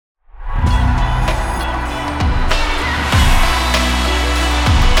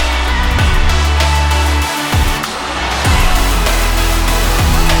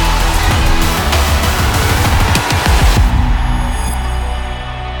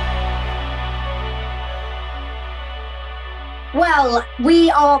Well, we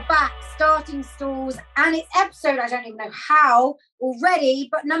are back, starting stalls, and it's episode, I don't even know how already,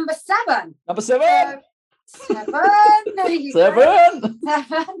 but number 7. Number 7. So, 7. There you go.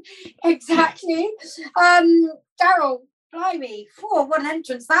 7. Exactly. Daryl, blimey, what an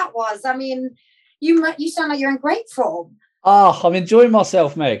entrance that was. I mean, you sound like you're in great form. Oh, I'm enjoying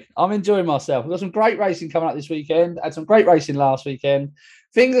myself, Meg. I'm enjoying myself. We've got some great racing coming up this weekend. Had some great racing last weekend.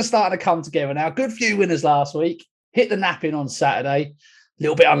 Things are starting to come together now. Good few winners last week. Hit the napping on Saturday. A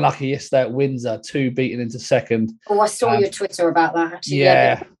little bit unlucky yesterday at Windsor, 2 beaten into second. Oh, I saw your Twitter about that, actually.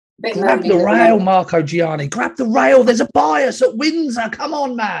 Yeah. Grab the rail, Marco Gianni. Grab the rail. There's a bias at Windsor. Come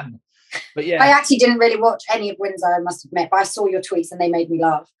on, man. But yeah. I actually didn't really watch any of Windsor, I must admit, but I saw your tweets and they made me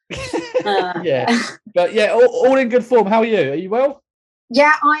laugh. Yeah. But yeah, all in good form. How are you? Are you well?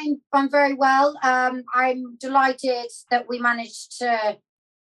 Yeah, I'm very well. I'm delighted that we managed to,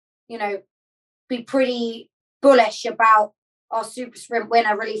 be pretty bullish about our super sprint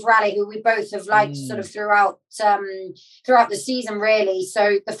winner, Relief Rally, who we both have liked sort of throughout the season, really.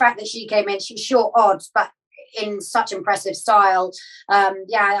 So the fact that she came in, she's short odds, but in such impressive style.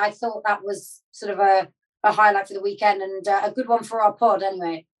 I thought that was sort of a highlight for the weekend and a good one for our pod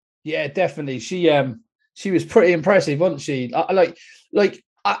anyway. Yeah, definitely. She was pretty impressive, wasn't she?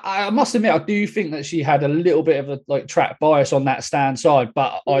 I must admit, I do think that she had a little bit of a track bias on that stand side,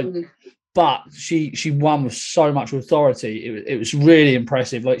 but she won with so much authority. It was really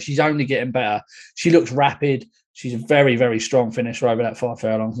impressive. She's only getting better. She looks rapid. She's a very, very strong finisher over that 5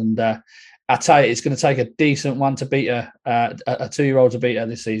 furlongs. And I tell you, it's going to take a decent one to beat her, a 2-year-old to beat her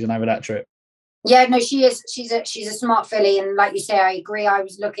this season over that trip. Yeah, no, she is. She's a smart filly, and like you say, I agree. I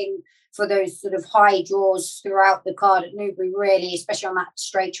was looking for those sort of high draws throughout the card at Newbury, really, especially on that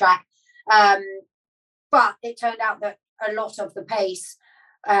straight track. But it turned out that a lot of the pace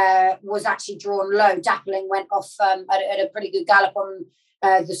was actually drawn low. Dappling went off at a pretty good gallop on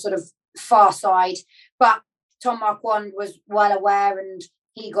the sort of far side, but Tom Marquand was well aware, and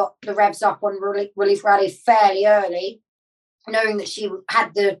he got the revs up on Relief Rally fairly early, knowing that she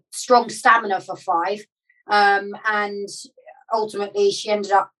had the strong stamina for 5, and ultimately she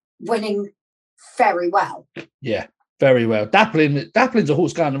ended up winning very well. Yeah, very well. Dappling's a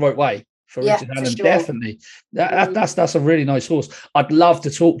horse going the right way. For Richard Allen, sure. Definitely. That's a really nice horse. I'd love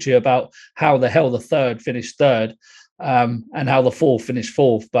to talk to you about how the hell the 3rd finished 3rd, and how the 4th finished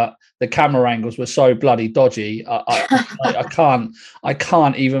 4th, but the camera angles were so bloody dodgy. I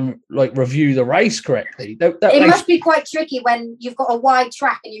can't even review the race correctly. It must be quite tricky when you've got a wide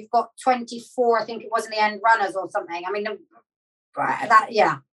track and you've got 24, I think it was in the end runners or something. I mean,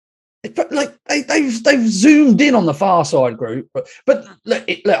 yeah. But they've zoomed in on the far side group, but look,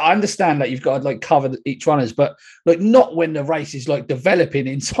 I understand that you've got to cover each runners, but not when the race is developing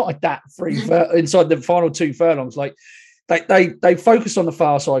inside that inside the final 2 furlongs. They focused on the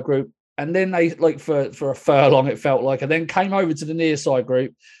far side group, and then they for a furlong it felt like, and then came over to the near side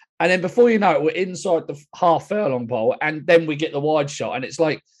group, and then before you know it, we're inside the half furlong pole, and then we get the wide shot, and it's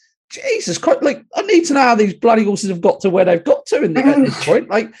like, Jesus Christ, I need to know how these bloody horses have got to where they've got to at this point.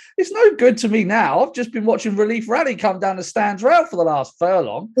 It's no good to me now. I've just been watching Relief Rally come down the stands rail for the last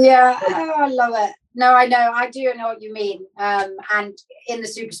furlong. Yeah, I love it. No, I know. I do know what you mean. And in the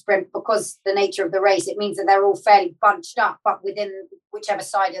super sprint, because the nature of the race, it means that they're all fairly bunched up, but within whichever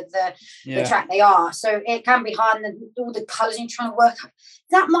side of the track they are. So it can be hard, and all the colours you're trying to work out. Is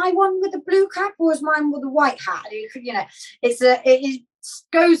that my one with the blue cap, or is mine with the white hat? It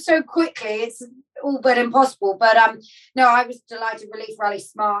goes so quickly, it's all but impossible. But no, I was delighted. Relief Rally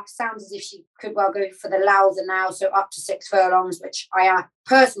smart. Sounds as if she could well go for the Lowther now, so up to 6 furlongs, which I am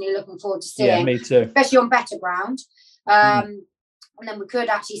personally looking forward to seeing. Yeah, me too. Especially on better ground. And then we could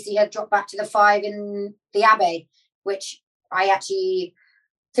actually see her drop back to the 5 in the Abbey, which I actually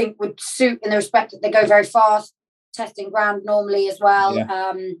think would suit in the respect that they go very fast, testing ground normally as well.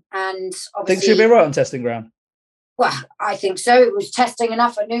 Yeah. And obviously, think she'll be right on testing ground. Well, I think so. It was testing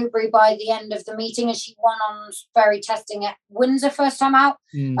enough at Newbury by the end of the meeting, and she won on very testing at Windsor first time out.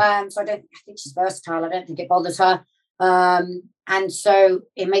 So I think she's versatile. I don't think it bothers her. And so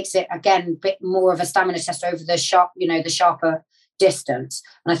it makes it, again, a bit more of a stamina test over the sharper distance.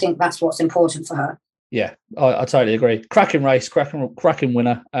 And I think that's what's important for her. Yeah, I totally agree. Cracking race, cracking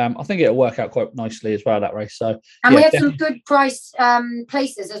winner. I think it'll work out quite nicely as well, that race. So, and we had some good price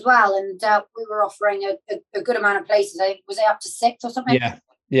places as well, and we were offering a good amount of places. I think, was it up to 6 or something?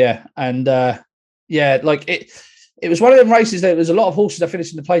 Yeah, and it was one of them races that there was a lot of horses that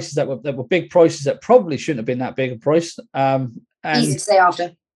finished in the places that were big prices that probably shouldn't have been that big a price. And easy to say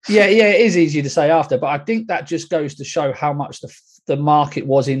after. Yeah, it is easy to say after, but I think that just goes to show how much the market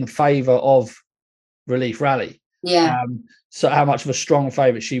was in favour of Relief Rally. Yeah. So how much of a strong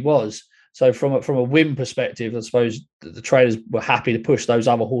favourite she was. So from a win perspective, I suppose the traders were happy to push those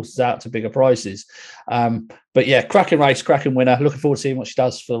other horses out to bigger prices. But yeah, cracking race, cracking winner. Looking forward to seeing what she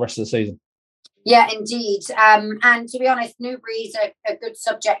does for the rest of the season. Yeah, indeed. And to be honest, Newbury's a good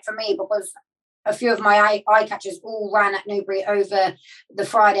subject for me because a few of my eye catchers all ran at Newbury over the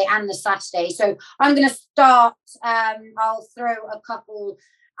Friday and the Saturday. So I'm going to start. I'll throw a couple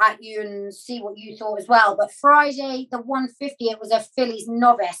at you and see what you thought as well. But Friday, the 150, it was a fillies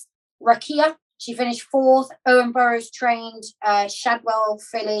novice, Rakia. She finished 4th. Owen Burrows trained. Shadwell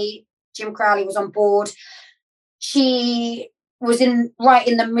filly. Jim Crowley was on board. She was right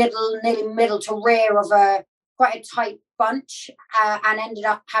in the middle, nearly middle to rear of quite a tight bunch, and ended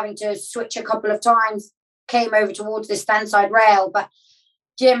up having to switch a couple of times. Came over towards the stand-side rail, but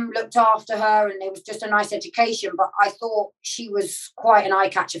Jim looked after her, and it was just a nice education. But I thought she was quite an eye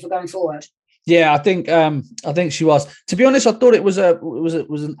catcher for going forward. Yeah, I think she was. To be honest, I thought it was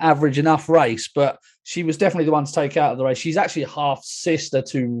an average enough race, but she was definitely the one to take out of the race. She's actually a half sister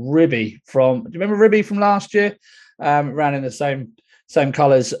to Ribby from. Do you remember Ribby from last year? Ran in the same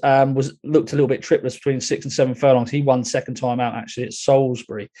colours. Looked a little bit tripless between 6 and 7 furlongs. He won second time out actually at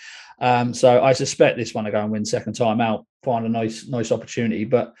Salisbury. So I suspect this one to go and win second time out. Find a nice opportunity,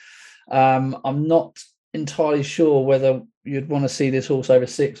 but I'm not entirely sure whether you'd want to see this horse over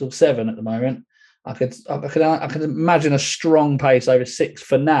 6 or 7 at the moment. I could imagine a strong pace over 6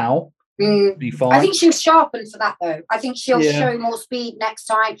 for now. Be fine. I think she'll sharpen for that though. I think she'll show more speed next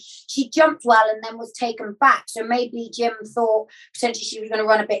time. She jumped well and then was taken back. So maybe Jim thought potentially she was going to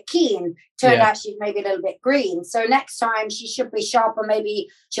run a bit keen. Turned out she's maybe a little bit green. So next time she should be sharper. Maybe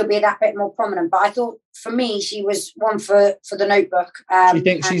she'll be that bit more prominent. But I thought for me, she was one for the notebook. Do you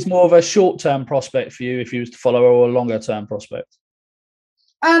think she's more of a short-term prospect for you if you was to follow her, or a longer-term prospect?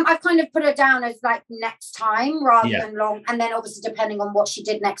 I've kind of put her down as like next time rather than long. And then obviously depending on what she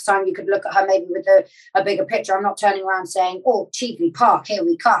did next time, you could look at her maybe with a bigger picture. I'm not turning around saying, oh, Cheveley Park, here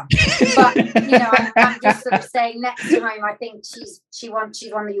we come. But, I'm just sort of saying next time, I think she's one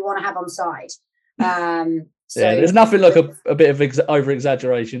that you want to have on side. There's nothing like a bit of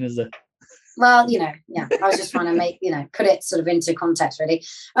over-exaggeration, is there? Well, I was just trying to make, put it sort of into context, really.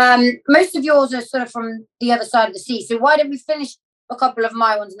 Most of yours are sort of from the other side of the sea. So why don't we finish a couple of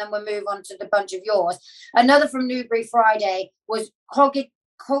my ones and then we'll move on to the bunch of yours. Another from Newbury Friday was Cogitate?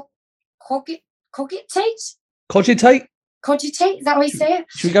 Cogitate, is that how you say it?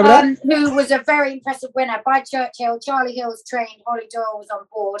 Should we go with that? Who was a very impressive winner by Churchill. Charlie Hill's trained. Holly Doyle was on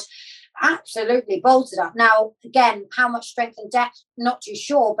board. Absolutely bolted up. Now, again, how much strength and depth, not too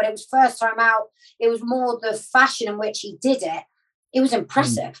sure, but it was first time out. It was more the fashion in which he did it. It was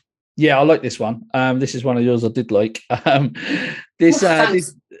impressive. Yeah, I like this one. This is one of yours I did like. This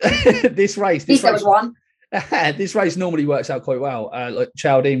race. There was one. This race normally works out quite well. Like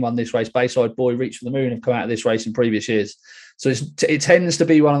Chaldine won this race. Bayside Boy, Reach for the Moon have come out of this race in previous years. So it tends to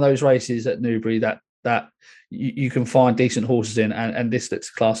be one of those races at Newbury that you can find decent horses in, and this that's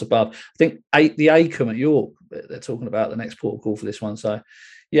a class above. I think the Acomb at York, they're talking about the next port of call for this one. So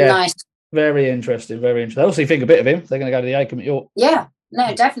yeah, nice. Very interesting. I also think a bit of him. They're going to go to the Acomb at York. Yeah.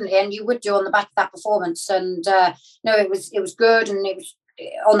 No, definitely, and you would do on the back of that performance. And it was good, and it was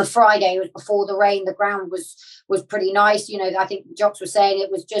on the Friday. It was before the rain. The ground was pretty nice. I think Jocks was saying it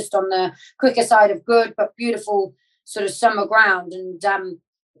was just on the quicker side of good, but beautiful sort of summer ground. And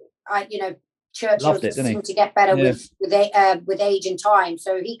Churchill seemed to get better with age and time,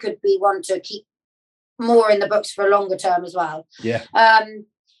 so he could be one to keep more in the books for a longer term as well. Yeah.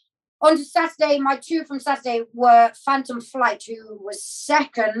 On to Saturday, my two from Saturday were Phantom Flight, who was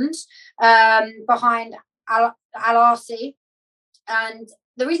second behind Al-Arsi. And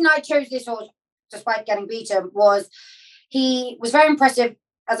the reason I chose this horse, despite getting beaten, was he was very impressive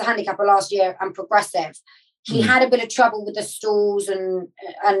as a handicapper last year and progressive. He had a bit of trouble with the stalls and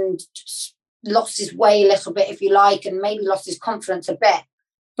lost his way a little bit, if you like, and maybe lost his confidence a bit.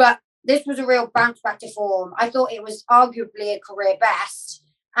 But this was a real bounce back to form. I thought it was arguably a career best.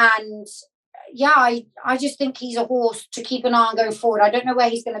 And I just think he's a horse to keep an eye on going forward. I don't know where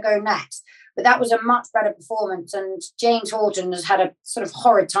he's going to go next, but that was a much better performance. And James Horton has had a sort of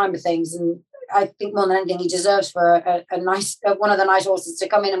horrid time of things, and I think more than anything, he deserves for a nice one of the nice horses to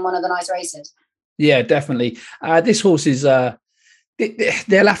come in one of the nice races. Yeah, definitely. This horse is they'll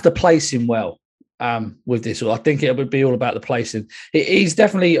have to place him well with this. I think it would be all about the placing. He's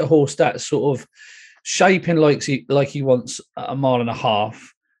definitely a horse that's sort of shaping like he wants a mile and a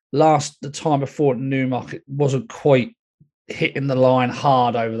half. The time before at Newmarket wasn't quite hitting the line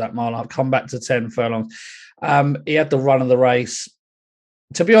hard over that mile. I've come back to 10 furlongs. He had the run of the race.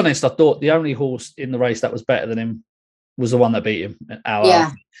 to be honest, I thought the only horse in the race that was better than him was the one that beat him an hour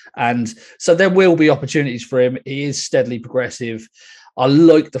after. And so there will be opportunities for him. He is steadily progressive. I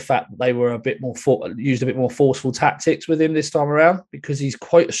like the fact that they were used a bit more forceful tactics with him this time around, because he's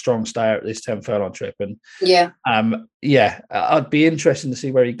quite a strong stayer at this 10 furlong trip. And I'd be interested to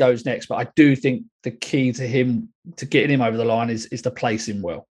see where he goes next. But I do think the key to getting him over the line is to place him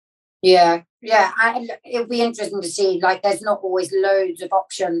well. Yeah. It'll be interesting to see. Like, there's not always loads of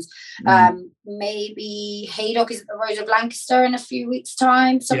options. Maybe Haydock is at the Rose of Lancaster in a few weeks'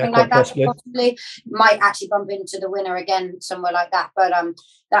 time, something like that. Possibly might actually bump into the winner again somewhere like that. But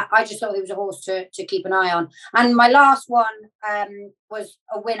that I just thought he was a horse to keep an eye on. And my last one was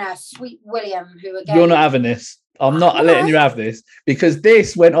a winner, Sweet William, who again. You're not having this. I'm not letting you have this, because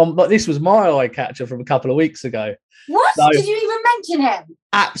this went on. But this was my eye catcher from a couple of weeks ago. What? So, did you even mention him?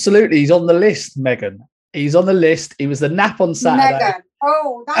 Absolutely. He's on the list, Megan. He's on the list. He was the nap on Saturday. Megan.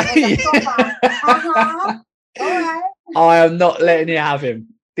 Oh, that was a proper. All right. I am not letting you have him.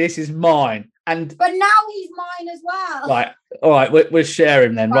 This is mine. But now he's mine as well. Right. All right. We'll share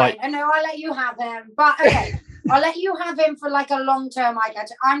him then. Right. I know. I'll let you have him. But okay. I'll let you have him for like a long-term eye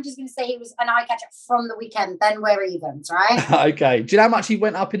catcher. I'm just going to say he was an eye catcher from the weekend. Then we're evens, right? Okay. Do you know how much he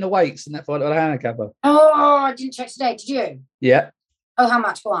went up in the weights in that fight with a handicapper? Oh, I didn't check today. Did you? Yeah. Oh, how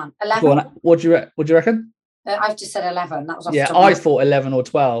much? Go on. 11? Go on. What do you reckon? I've just said 11. That was off the top I thought 11 or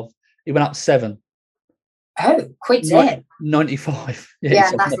 12. He went up 7. Oh, quid's in. 95.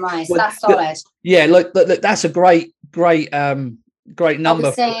 Yeah, that's nice. That's solid. Yeah, look, that's a great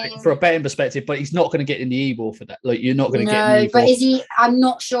number for a betting perspective, but he's not going to get in the E-ball for that. Like, you're not going to get in the E-ball. But is he? I'm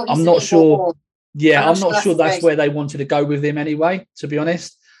not sure. I'm not sure. Yeah, I'm not sure that's where they wanted to go with him anyway, to be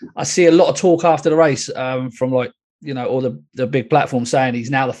honest. I see a lot of talk after the race from all the big platforms saying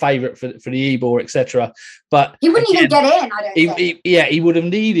he's now the favourite for the E-ball, etc. But he wouldn't even get in, I don't think. He would have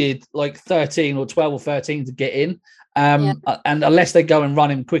needed like 13 or 12 or 13 to get in. And unless they go and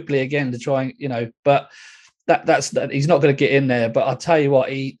run him quickly again to try and, but that's he's not going to get in there. But I'll tell you what,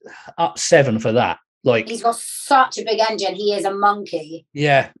 he up 7 for that. Like, he's got such a big engine. He is a monkey.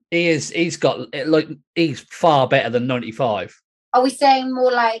 Yeah, he is. He's far better than 95. Are we saying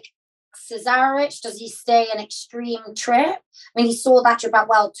more like Cesarewitch? Does he stay an extreme trip? I mean, he saw that trip out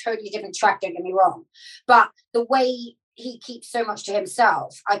well, totally different track, don't get me wrong. But the way he keeps so much to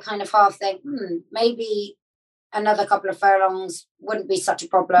himself, I kind of half think, maybe another couple of furlongs wouldn't be such a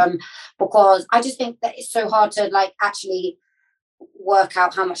problem, because I just think that it's so hard to like actually work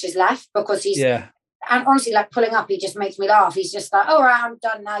out how much is left, because he's and honestly, like, pulling up, he just makes me laugh. He's just like, all right, I'm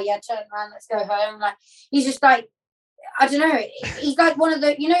done now. Yeah, turn around, let's go home. Like, he's just like, I don't know. He's like one of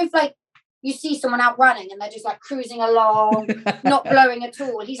the, if like you see someone out running and they're just like cruising along, not blowing at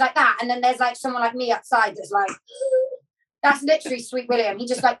all. He's like that. And then there's like someone like me outside that's like, that's literally Sweet William. He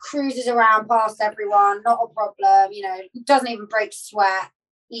just like cruises around past everyone, not a problem. Doesn't even break sweat,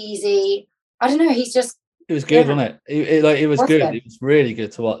 easy. I don't know. He's just. It was good, wasn't it? It was good. It was really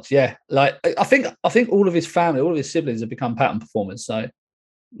good to watch. Yeah, like I think all of his family, all of his siblings have become pattern performers. So,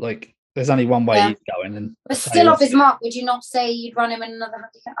 like, there's only one way he's going. But still off his mark. Would you not say you'd run him in another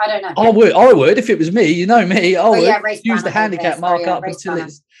handicap? I don't know. I would if it was me. You know me. I would use the handicap mark up until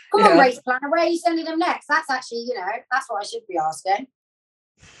it's. Come on, race planner. Where are you sending him next? That's actually, that's what I should be asking.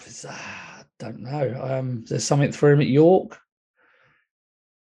 I don't know. There's something for him at York.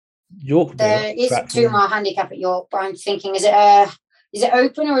 There is a 2 mile handicap at York, but I'm thinking, is it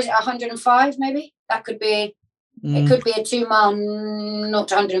open or is it 105? Maybe that could be. It could be a 2 mile, not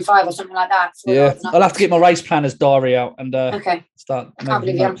to 105 or something like that. So I'll have to get my race planner's diary out and start. I can't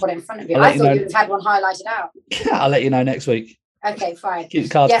believe you haven't put it in front of you. I thought you'd have had one highlighted out. I'll let you know next week. Okay, fine. Keep the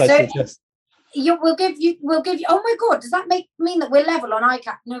cards close to the chest. We'll give you. Oh my God, does that mean that we're level on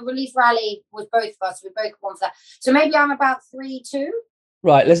ICAP? No, Relief Rally was both of us. We both won for that. So maybe I'm about 3-2.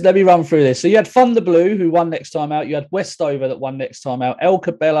 Right, let me run through this. So you had Thunder Blue, who won next time out. You had Westover that won next time out. El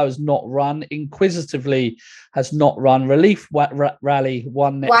Cabello has not run. Inquisitively has not run. Relief Rally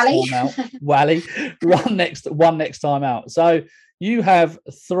won next time out. Wally won next time out. So you have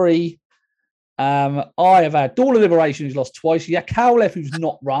 3. I have had Dawn of Liberation, who's lost twice. You have Cowlef, who's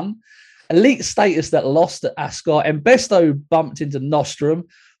not run. Elite Status that lost at Ascot. Embesto bumped into Nostrum.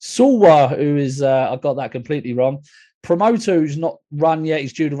 Sulwa, who is, I got that completely wrong. Promoter, who's not run yet,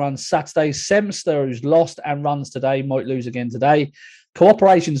 he's due to run Saturday. Semster, who's lost and runs today, might lose again today.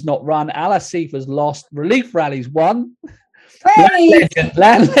 Cooperation's not run. Alasifa's lost. Relief Rally's won.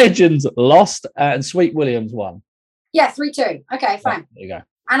 Land Legends lost. And Sweet Williams won. Yeah, 3-2. Okay, fine. There you go.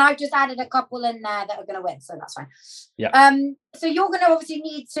 And I've just added a couple in there that are going to win, so that's fine. Yeah. So you're going to obviously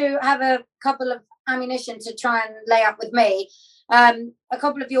need to have a couple of ammunition to try and lay up with me. A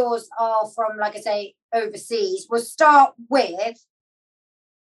couple of yours are from, like I say, overseas. We'll start with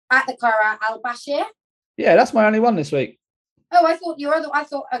at the Curragh, Al Bashir. Yeah, that's my only one this week. Oh, I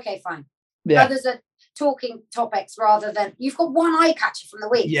thought, okay, fine. Yeah. Others are talking topics rather than, you've got one eye catcher from the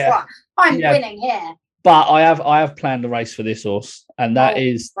week. Yeah. Wow, I'm winning here. But I have planned a race for this horse, and that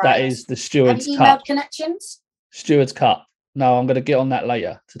is the Stewards Have you Cup. emailed connections? Stewards Cup. No, I'm going to get on that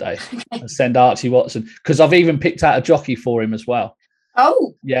later today and send Archie Watson, because I've even picked out a jockey for him as well.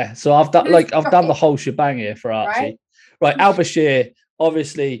 Oh, yeah. So I've done the whole shebang here for Archie. Right, Al Bashir,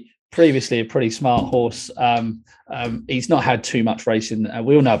 obviously previously a pretty smart horse. He's not had too much racing.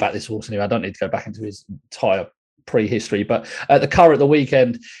 We all know about this horse anyway. I don't need to go back into his entire prehistory, but at the Curragh at the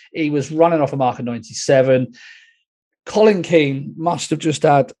weekend, he was running off a mark of 97. Colin Keane must have just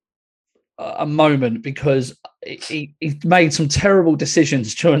had a moment, because he made some terrible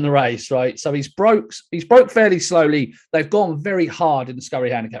decisions during the race, right? So he's broke fairly slowly. They've gone very hard in the Scurry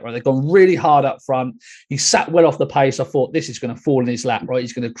handicap, right? They've gone really hard up front. He sat well off the pace. I thought this is going to fall in his lap, right?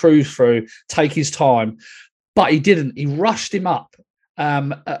 He's going to cruise through, take his time, but he didn't. He rushed him up.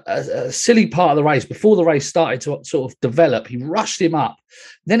 A silly part of the race before the race started to sort of develop. He rushed him up.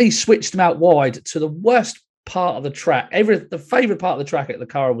 Then he switched him out wide to the worst part of the track. The favourite part of the track at the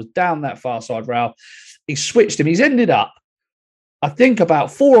Curragh was down that far side rail. He switched him. He's ended up, I think,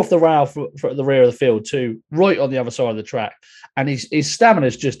 about 4 off the rail for the rear of the field, 2 right on the other side of the track. And his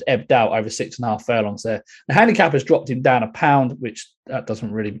stamina's just ebbed out over 6.5 furlongs there. The handicap has dropped him down £1, which that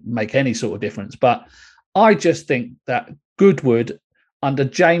doesn't really make any sort of difference. But I just think that Goodwood under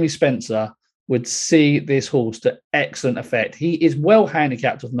Jamie Spencer would see this horse to excellent effect. He is well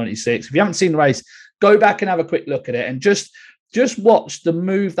handicapped with 96. If you haven't seen the race, go back and have a quick look at it, and just watch the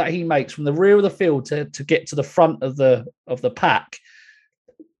move that he makes from the rear of the field to get to the front of the pack.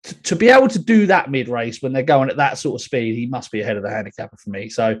 To be able to do that mid-race when they're going at that sort of speed, he must be ahead of the handicapper for me.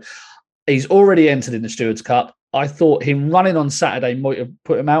 So he's already entered in the Stewards Cup. I thought him running on Saturday might have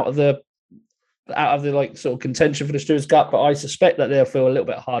put him out of the like sort of contention for the Stewards Cup, but I suspect that they'll feel a little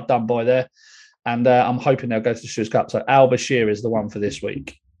bit hard done by there, and I'm hoping they'll go to the Stewards Cup. So Al Bashir is the one for this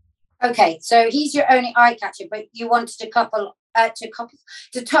week. Okay, so he's your only eye catcher, but you wanted to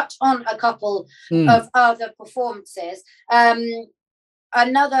touch on a couple of other performances.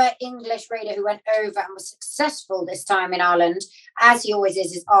 Another English raider who went over and was successful this time in Ireland, as he always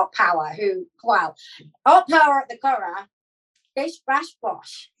is Art Power. Art Power at the Curragh, bish bash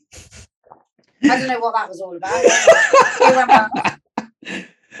bosh. I don't know what that was all about.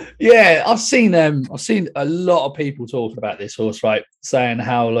 Yeah, I've seen a lot of people talking about this horse, right? Saying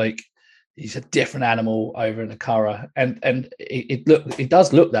how like he's a different animal over in the Curragh, and it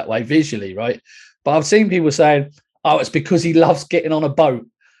does look that way visually, right? But I've seen people saying, "Oh, it's because he loves getting on a boat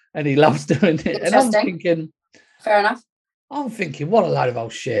and he loves doing it." And I'm thinking, fair enough. I'm thinking, what a load of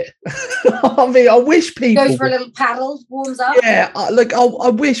old shit. I mean, I wish people goes for a little paddle, warms up. Yeah, I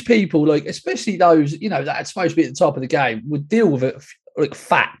wish people, like, especially those, that are supposed to be at the top of the game, would deal with it like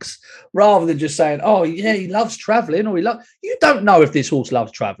facts rather than just saying, "Oh, yeah, he loves travelling," or you don't know if this horse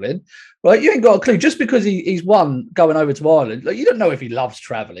loves travelling, right? You ain't got a clue. Just because he's won going over to Ireland, like, you don't know if he loves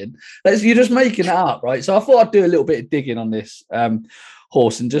travelling. You're just making it up, right? So I thought I'd do a little bit of digging on this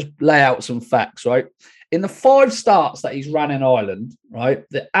horse and just lay out some facts, right? In the 5 starts that he's run in Ireland, right,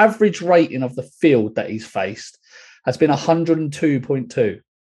 the average rating of the field that he's faced has been 102.2.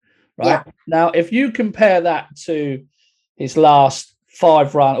 Right? Yeah. Now, if you compare that to his last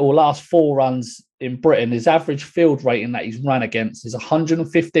 4 runs in Britain, his average field rating that he's run against is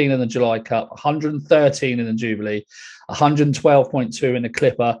 115 in the July Cup, 113 in the Jubilee, 112.2 in the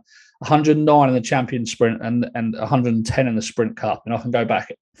Clipper, 109 in the Champion Sprint, and 110 in the Sprint Cup. And I can go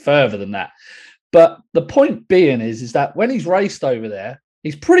back further than that. But the point being is that when he's raced over there,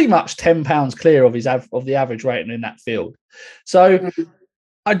 he's pretty much £10 clear of the average rating in that field. So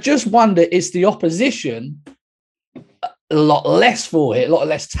I just wonder, is the opposition a lot less for it, a lot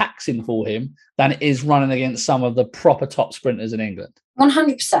less taxing for him than it is running against some of the proper top sprinters in England?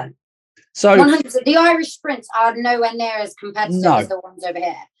 100%. So 100%. The Irish sprints are nowhere near as competitive as the ones over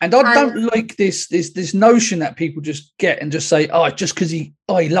here. And I don't like this notion that people just get and just say, "Oh, just because he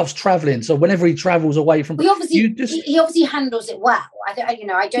loves travelling, so whenever he travels away from," he obviously handles it well. I don't think you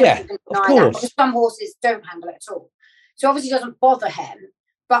can deny that, because some horses don't handle it at all. So obviously it doesn't bother him.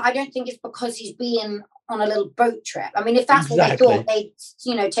 But I don't think it's because he's been on a little boat trip. I mean, if that's what they thought, they'd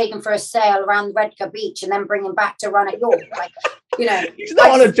take him for a sail around Redcar Beach and then bring him back to run at York. He's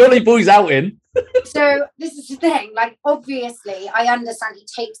not on a Jolly Boys outing. So this is the thing. Like, obviously, I understand he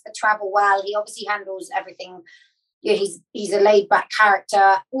takes the travel well. He obviously handles everything he's a laid back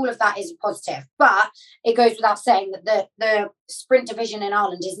character. All of that is positive, but it goes without saying that the sprint division in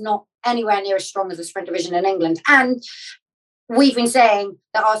Ireland is not anywhere near as strong as the sprint division in England. And we've been saying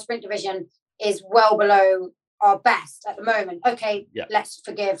that our sprint division is well below our best at the moment. Okay, let's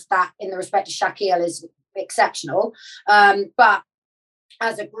forgive that in the respect of Shaquille is exceptional. But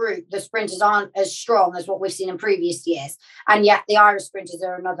as a group, the sprinters aren't as strong as what we've seen in previous years. And yet the Irish sprinters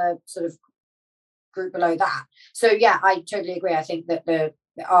are another sort of group below that. So, yeah, I totally agree. I think that the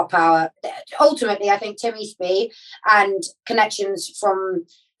Art Power, ultimately, I think Tim Eastby and connections from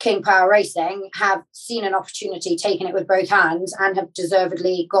King Power Racing have seen an opportunity, taken it with both hands, and have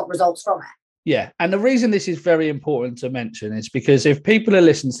deservedly got results from it. Yeah, and the reason this is very important to mention is because if people are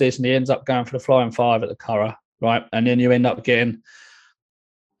listening to this and he ends up going for the Flying Five at the Curragh, right, and then you end up getting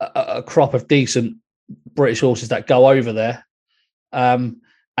a crop of decent British horses that go over there, and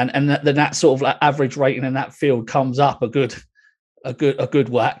then that sort of like average rating in that field comes up a good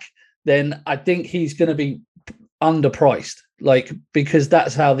whack, then I think he's going to be underpriced, like, because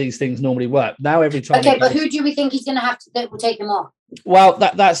that's how these things normally work. Now every time. Okay, but who do we think he's going to have that will take him on? Well,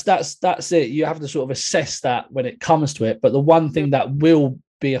 that's it. You have to sort of assess that when it comes to it. But the one thing that will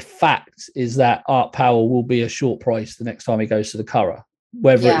be a fact is that Art Power will be a short price the next time he goes to the Curragh.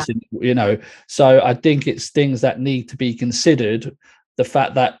 Whether it's so I think it's things that need to be considered. The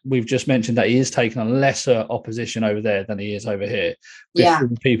fact that we've just mentioned that he is taking on lesser opposition over there than he is over here. Before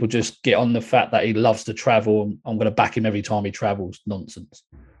people just get on the fact that he loves to travel and I'm going to back him every time he travels. Nonsense.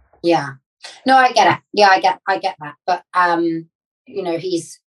 Yeah. No, I get it. Yeah, I get that. But he's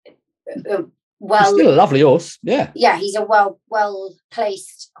he's still a lovely horse. Yeah. Yeah, he's a well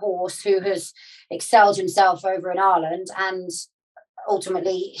placed horse who has excelled himself over in Ireland, and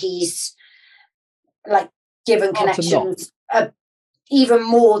ultimately he's like given connections even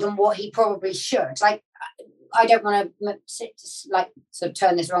more than what he probably should. Like, I don't want to like sort of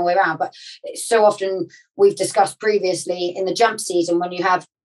turn this the wrong way around, but so often we've discussed previously in the jump season when you have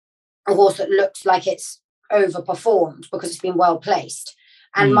a horse that looks like it's overperformed because it's been well placed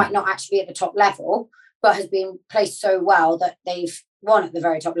and might not actually be at the top level, but has been placed so well that they've won at the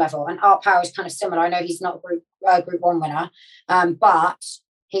very top level. And Art Power is kind of similar. I know he's not a Group 1 winner, but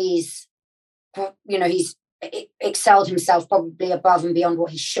he's excelled himself probably above and beyond what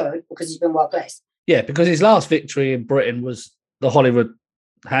he should because he's been well placed. Yeah, because his last victory in Britain was the Hollywood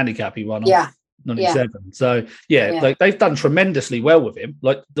handicap he won on 97. So like they've done tremendously well with him.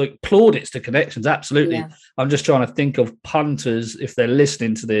 Like plaudits to connections, absolutely. Yeah. I'm just trying to think of punters, if they're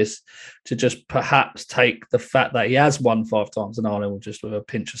listening to this, to just perhaps take the fact that he has won 5 times in Ireland just with a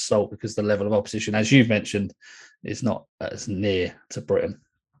pinch of salt, because the level of opposition, as you've mentioned, is not as near to Britain.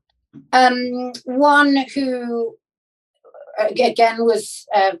 One who again was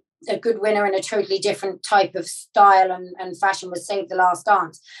a good winner in a totally different type of style and fashion was Save the Last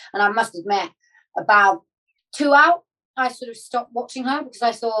Dance. And I must admit, about 2 out, I sort of stopped watching her because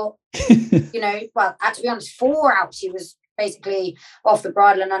I thought, to be honest, 4 out, she was basically off the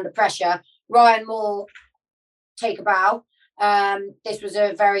bridle and under pressure. Ryan Moore, take a bow. This was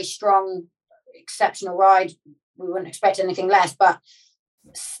a very strong, exceptional ride. We wouldn't expect anything less, but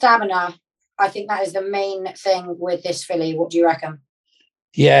stamina, I think that is the main thing with this filly. What do you reckon?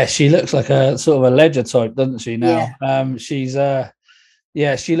 Yeah, she looks like a sort of a ledger type, doesn't she now?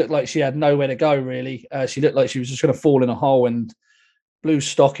 Yeah. She looked like she had nowhere to go, really. She looked like she was just going to fall in a hole, and Blue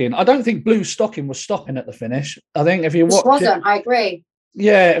Stocking. I don't think Blue Stocking was stopping at the finish. I think if you watch I agree.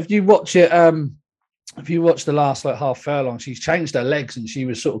 Yeah, if you watch it, if you watch the last half furlong, she's changed her legs and she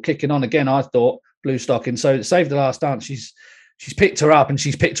was sort of kicking on again, I thought, Blue Stocking. So Save the Last Dance, she's picked her up, and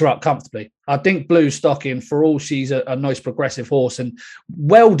she's picked her up comfortably. I think Blue Stocking, for all she's a nice progressive horse and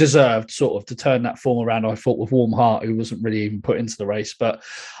well-deserved sort of to turn that form around, I thought, with Warm Heart, who wasn't really even put into the race. But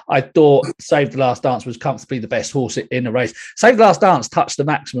I thought Save the Last Dance was comfortably the best horse in the race. Save the Last Dance touched the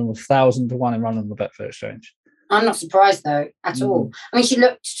maximum of 1,000 to 1 in running the Betfair Exchange. I'm not surprised, though, at all. I mean, she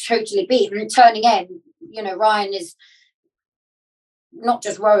looked totally beat. And turning in, Ryan is not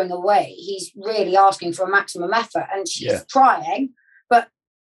just rowing away, he's really asking for a maximum effort, and she's trying, but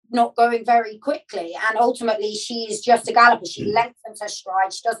not going very quickly. And ultimately, she's just a galloper. She lengthens her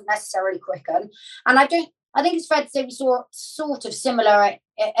stride. She doesn't necessarily quicken. And I think it's fair to say we saw sort of similar at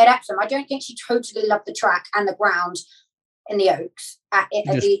Epsom. I don't think she totally loved the track and the ground in the Oaks,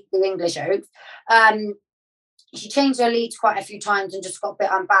 the English Oaks. She changed her leads quite a few times and just got a bit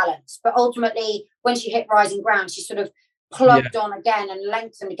unbalanced. But ultimately, when she hit rising ground, she sort of plugged on again and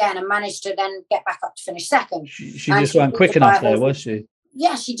lengthened again and managed to then get back up to finish second. She just wasn't quick enough there, was she?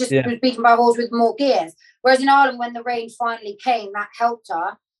 Yeah, she just was beaten by a horse with more gears. Whereas in Ireland, when the rain finally came, that helped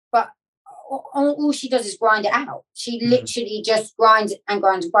her. But all she does is grind it out. She literally just grinds and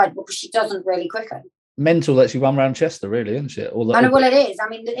grinds and grinds because she doesn't really quicken. Mental that she won around Chester, really, isn't she? I know, well, it is. I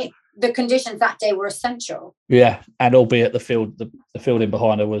mean, the conditions that day were essential. Yeah, and albeit the fielding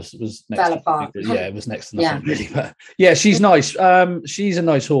behind her was next fell apart. Yeah, it was next to nothing really. But yeah, she's nice. She's a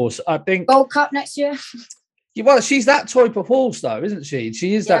nice horse. I think Gold Cup next year. Well, she's that type of horse, though, isn't she?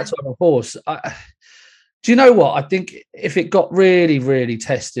 She is that type of horse. Do you know what? I think if it got really, really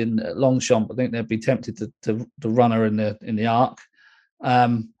testing at Longchamp, I think they'd be tempted to run her in the Arc.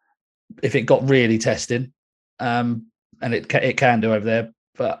 If it got really testing, and it can do over there.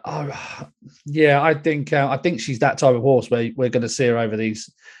 But I think she's that type of horse where we're going to see her over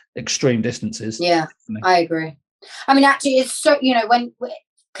these extreme distances. Yeah, I agree. I mean, actually, it's so, when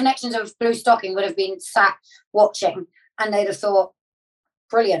Connections of Blue Stocking would have been sat watching, and they'd have thought,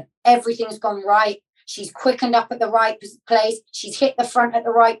 brilliant, everything's gone right. She's quickened up at the right place. She's hit the front at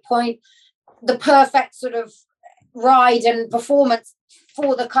the right point. The perfect sort of ride and performance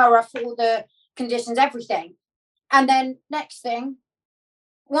for the Curragh, for the conditions, everything. And then next thing,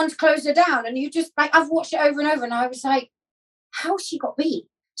 one's closed her down, and you just I've watched it over and over, and I was like, how she got beat?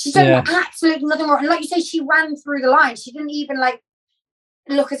 She's done absolutely nothing wrong. And like you say, she ran through the line. She didn't even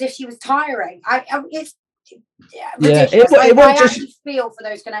look as if she was tiring. It's ridiculous. I actually feel for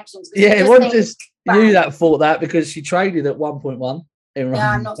those Connections. Yeah, it wasn't just you that thought that, because she traded at 1.1.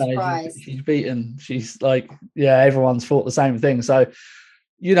 Yeah, I'm not surprised. She's beaten. She's everyone's thought the same thing. So,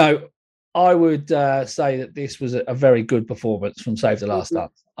 I would say that this was a very good performance from Save the Last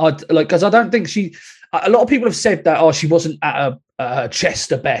Dance. Because I don't think a lot of people have said that, she wasn't at a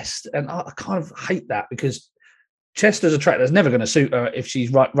Chester best. And I kind of hate that, because Chester's a track that's never going to suit her if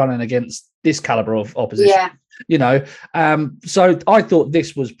she's running against this caliber of opposition. Yeah. So I thought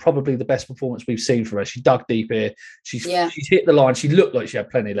this was probably the best performance we've seen from her. She dug deep here. She's hit the line. She looked like she had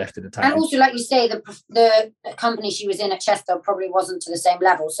plenty left in the tank. And also, like you say, the company she was in at Chester probably wasn't to the same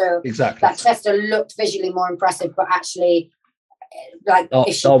level. So exactly, that Chester looked visually more impressive, but actually,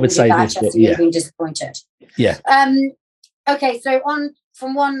 if she I would say that, Chester would have been disappointed. Yeah. Okay, so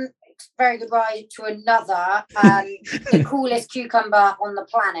from one very good ride to another, the coolest cucumber on the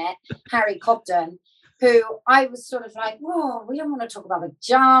planet, Harry Cobden, who I was sort of like, whoa, we don't want to talk about the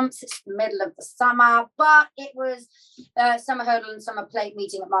jumps. It's the middle of the summer, but it was summer hurdle and summer plate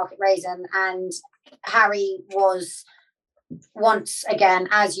meeting at Market Raisin, and Harry was once again,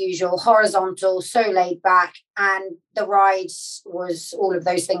 as usual, horizontal, so laid back, and the ride was all of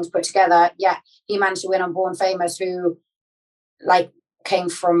those things put together. Yeah, he managed to win on Born Famous, who came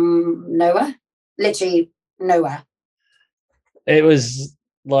from nowhere, literally nowhere. It was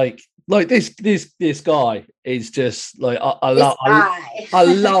like this guy is just I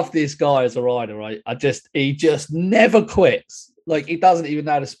love this guy as a rider, right? He just never quits. He doesn't even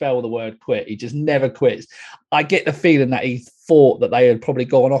know how to spell the word quit. He just never quits. I get the feeling that he thought that they had probably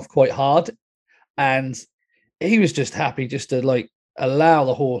gone off quite hard, and he was just happy just to allow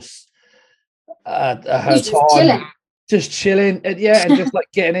the horse her time. Just chilling, and just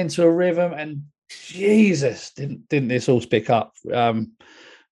getting into a rhythm. And Jesus, didn't this horse pick up?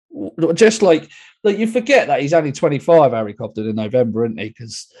 Just you forget that he's only 25, Harry Cobden, in November, isn't he?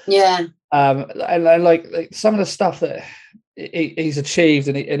 Because and some of the stuff that he's achieved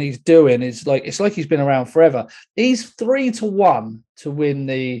and he's doing is it's like he's been around forever. He's 3-1 to win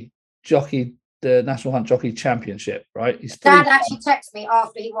the National Hunt Jockey Championship, right? Dad actually texted me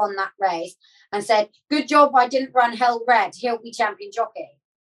after he won that race and said, "Good job I didn't run Hell Red. He'll be champion jockey."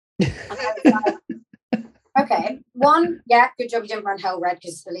 And I was like, okay, one, good job you didn't run Hell Red,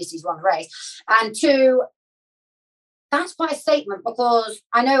 because at least he's won the race. And two, that's quite a statement, because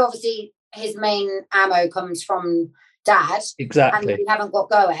I know obviously his main ammo comes from Dad. Exactly. And we haven't got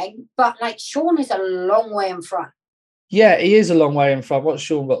going. But Sean is a long way in front. Yeah, he is a long way in front. What's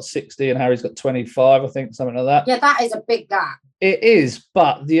Sean got? 60 and Harry's got 25, I think, something like that. Yeah, that is a big gap. It is,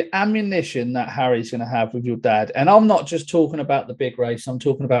 but the ammunition that Harry's going to have with your dad, and I'm not just talking about the big race, I'm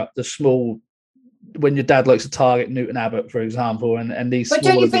talking about the small, when your dad likes to target Newton Abbott, for example, and these. But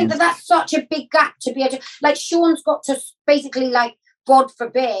don't you think that that's such a big gap to be able to, Sean's got to basically, God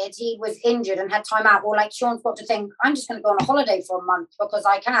forbid he was injured and had time out, or Sean's got to think, I'm just going to go on a holiday for a month because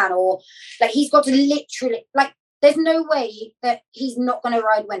I can, or he's got to literally, there's no way that he's not going to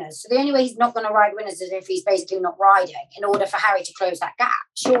ride winners. So the only way he's not going to ride winners is if he's basically not riding, in order for Harry to close that gap,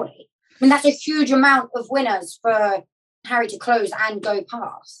 surely. I mean, that's a huge amount of winners for Harry to close and go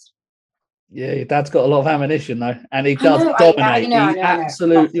past. Yeah, your dad's got a lot of ammunition, though, and he does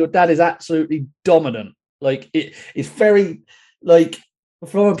dominate. Your dad is absolutely dominant. It's very,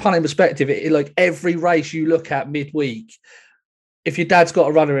 from a punting perspective, every race you look at midweek, if your dad's got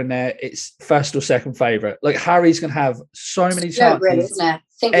a runner in there, it's first or second favourite. Like Harry's going to have so many chances really, isn't it?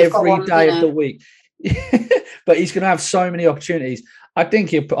 every day of the week, but he's going to have so many opportunities. I think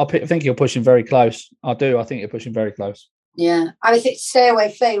he'll push him very close. I do. I think he'll push him very close. Yeah, I think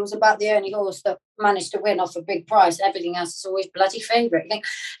Stairway Fay was about the only horse that managed to win off a big price. Everything else is always bloody favourite. You think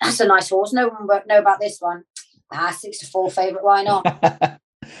that's a nice horse. No one will know about this one. 6-4 favourite. Why not?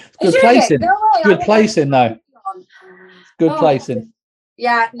 Good placing. Good placing, though. Good placing.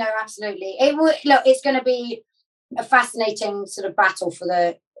 Yeah, no, absolutely. It will look. It's going to be a fascinating sort of battle for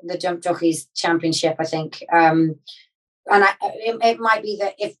the Jump Jockeys Championship, I think. And it might be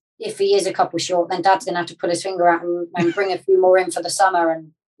that if he is a couple short, then Dad's going to have to put his finger out and bring a few more in for the summer,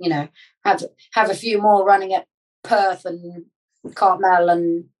 and have a few more running at Perth and Cartmel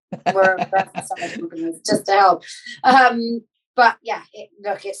and wherever just to help. But yeah,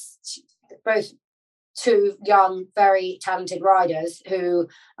 it's both two young, very talented riders who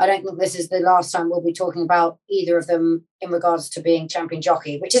I don't think this is the last time we'll be talking about either of them in regards to being champion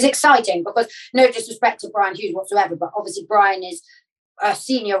jockey, which is exciting because no disrespect to Brian Hughes whatsoever, but obviously Brian is a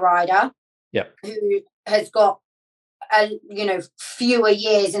senior rider who has got fewer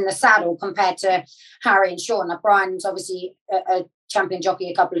years in the saddle compared to Harry and Sean. Now, Brian's obviously a champion jockey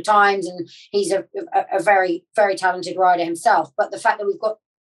a couple of times and he's a very, very talented rider himself. But the fact that we've got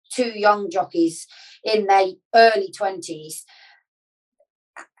two young jockeys in their early 20s,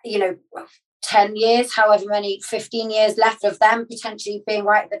 10 years, however many, 15 years left of them potentially being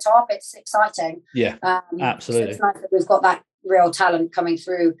right at the top, it's exciting. Yeah, absolutely. So it's nice that we've got that real talent coming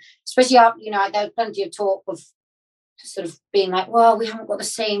through, especially there's plenty of talk of sort of being like, well, we haven't got the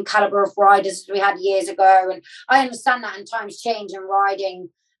same caliber of riders as we had years ago, and I understand that, and times change and riding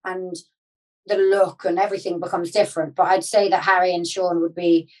and the look and everything becomes different, but I'd say that Harry and Sean would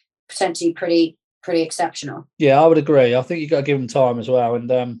be potentially pretty exceptional. Yeah, I would agree. I think you got to give them time as well,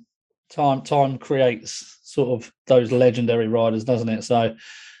 and time creates sort of those legendary riders, doesn't it? So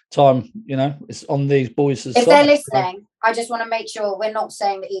time, it's on these boys. If they're listening, I just want to make sure we're not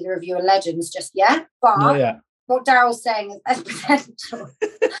saying that either of you are legends just yet, but what Daryl's saying is there's potential.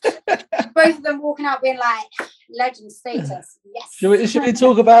 Both of them walking out being like legend status. Yes. Should we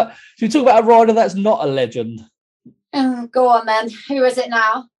talk about a rider that's not a legend? Go on then. Who is it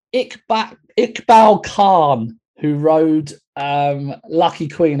now? Iqbal Khan, who rode Lucky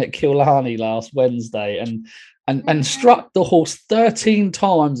Queen at Killarney last Wednesday and struck the horse 13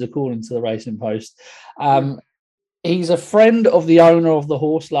 times according to the Racing Post. He's a friend of the owner of the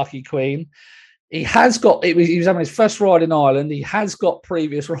horse, Lucky Queen. He was having his first ride in Ireland. He has got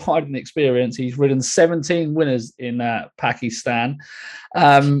previous riding experience. He's ridden 17 winners in Pakistan.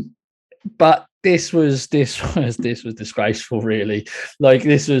 But this was disgraceful, really. Like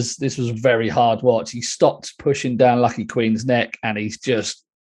this was a very hard watch. He stopped pushing down Lucky Queen's neck and he's just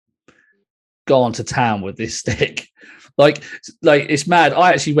gone to town with this stick. Like it's mad.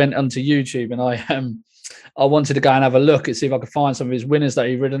 I actually went onto YouTube and I wanted to go and have a look and see if I could find some of his winners that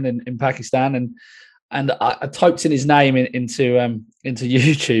he'd ridden in Pakistan, and I typed in his name into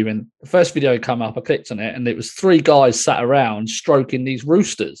YouTube, and the first video come up. I clicked on it, and it was 3 guys sat around stroking these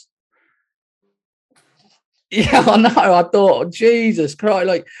roosters. Yeah, I know. I thought, Jesus Christ,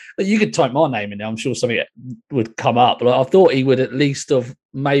 like you could type my name in there. I'm sure something would come up. But I thought he would at least have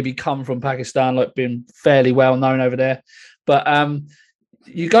maybe come from Pakistan, like been fairly well known over there. But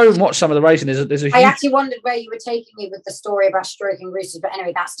you go and watch some of the racing. There's a huge... I actually wondered where you were taking me with the story about stroking roosters, but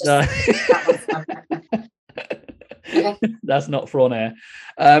anyway, that's just okay. That's not for on air.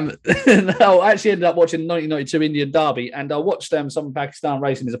 No, I actually ended up watching 1992 Indian Derby, and I watched some Pakistan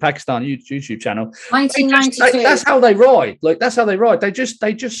racing. There's a Pakistan YouTube channel. 1992. That's how they ride. Like that's how they ride. They just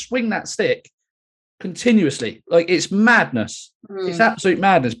swing that stick continuously. Like it's madness. It's absolute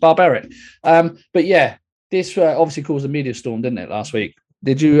madness, barbaric. But yeah, this obviously caused a media storm, didn't it, last week?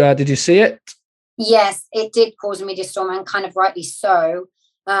 Did you see it? Yes, it did cause a media storm, and kind of rightly so.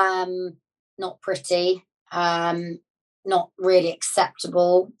 Not pretty. Not really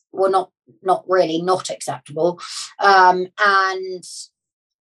acceptable. Well, not really not acceptable. And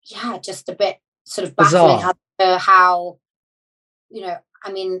yeah, just a bit sort of baffling how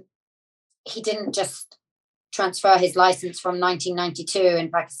I mean, he didn't just transfer his license from 1992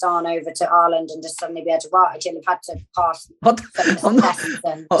 in Pakistan over to Ireland and just suddenly be able to ride. He'll have had to pass.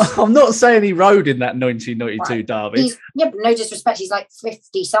 I'm not saying he rode in that 1992 Derby. But no disrespect, he's like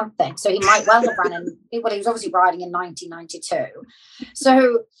 50 something, so he might well have ran in. Well, he was obviously riding in 1992.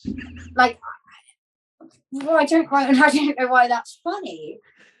 So, like, I don't know why that's funny.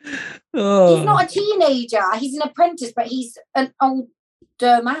 He's not a teenager. He's an apprentice, but he's an old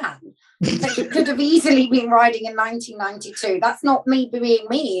older man. But he could have easily been riding in 1992. That's not me being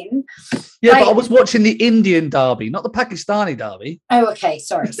mean. Yeah, but I was watching the Indian derby, not the Pakistani derby. Oh, okay,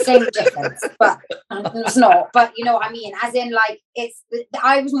 sorry, same difference, but it's not. But you know what I mean, as in like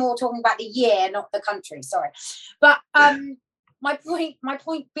I was more talking about the year, not the country. Sorry, but my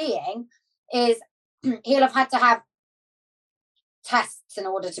point being is he'll have had to have tests in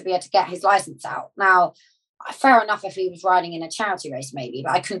order to be able to get his license out. Now, fair enough if he was riding in a charity race, maybe,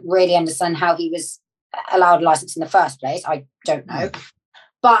 but I couldn't really understand how he was allowed a license in the first place. I don't know,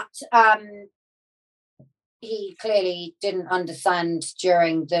 but he clearly didn't understand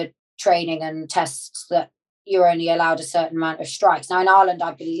during the training and tests that you're only allowed a certain amount of strikes. Now in Ireland,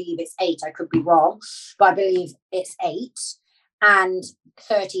 I believe it's 8. I could be wrong, but I believe it's 8, and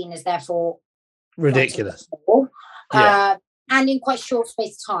 13 is therefore ridiculous. And in quite short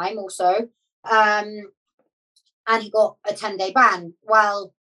space of time also. And he got a 10-day ban.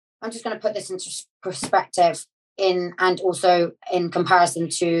 Well, I'm just going to put this into perspective and also in comparison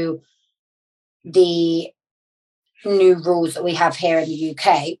to the new rules that we have here in the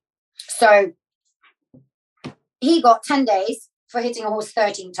UK. So he got 10 days for hitting a horse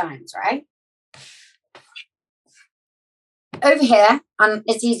 13 times, right? Over here, and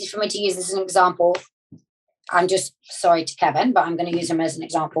it's easy for me to use this as an example. I'm just sorry to Kevin, but I'm going to use him as an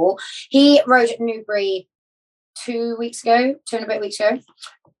example. He rode at Newbury 2 and a bit weeks ago,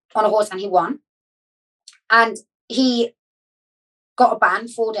 on a horse, and he won. And he got a ban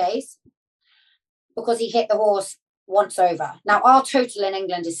 4 days because he hit the horse once over. Now, our total in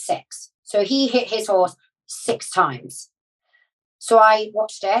England is 6. So he hit his horse 6 times. So I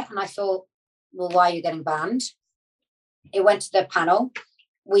watched it and I thought, well, why are you getting banned? It went to the panel.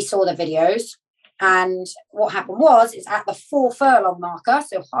 We saw the videos. And what happened is at the 4 furlong marker,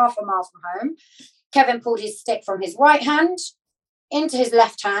 so half a mile from home, Kevin pulled his stick from his right hand into his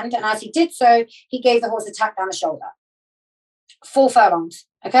left hand. And as he did so, he gave the horse a tap down the shoulder. 4 furlongs,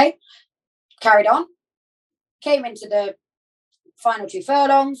 okay? Carried on. Came into the final 2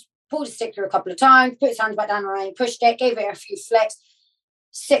 furlongs, pulled his stick through a couple of times, put his hands back down the rein, pushed it, gave it a few flicks.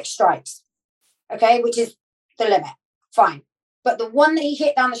 6 strikes, okay, which is the limit. Fine. But the one that he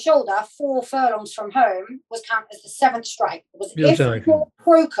hit down the shoulder 4 furlongs from home was counted as the 7th strike. Because if the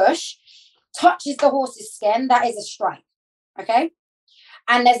crocus touches the horse's skin, that is a strike, okay?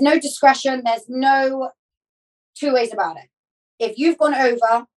 And there's no discretion. There's no 2 ways about it. If you've gone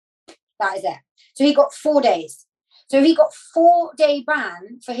over, that is it. So he got 4 days. So he got 4-day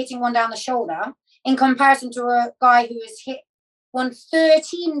ban for hitting one down the shoulder in comparison to a guy who has hit one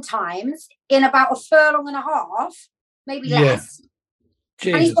 13 times in about a furlong and a half, maybe less.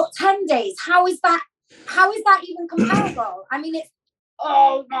 Jesus. And he's got 10 days. How is that even comparable? I mean,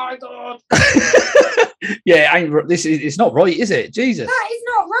 oh my God. Yeah, it's not right, is it? Jesus. That is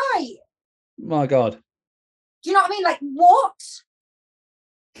not right. My God. Do you know what I mean? Like, what?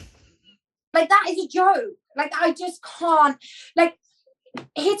 Like, that is a joke. Like, I just can't. Like,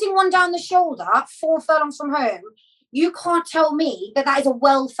 hitting one down the shoulder 4 furlongs from home, you can't tell me that is a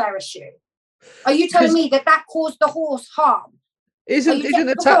welfare issue. Are you telling me that caused the horse harm? Isn't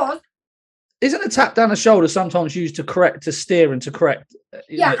a tap down the shoulder sometimes used to steer and to correct?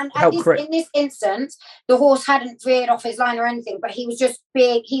 In this instance, the horse hadn't veered off his line or anything, but he was just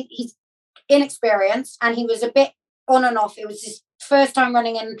big. He's inexperienced and he was a bit on and off. It was his first time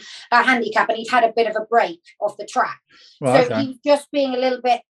running in a handicap and he'd had a bit of a break off the track. Right, so he was just being a little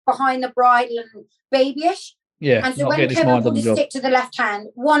bit behind the bridle and babyish. Yeah. And so when Kevin pulled his stick to the left hand,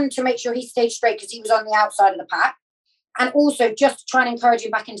 one, to make sure he stayed straight because he was on the outside of the pack, and also just to try and encourage him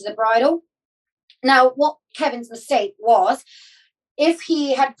back into the bridle. Now, what Kevin's mistake was, if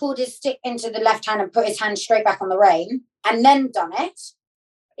he had pulled his stick into the left hand and put his hand straight back on the rein and then done it,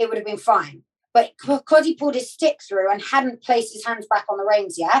 it would have been fine. But because he pulled his stick through and hadn't placed his hands back on the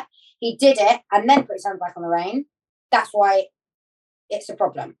reins yet, he did it and then put his hands back on the rein. That's why it's a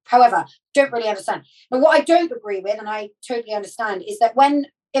problem. However, don't really understand. But what I don't agree with, and I totally understand, is that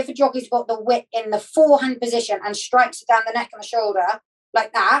if a jockey's got the whip in the forehand position and strikes it down the neck and the shoulder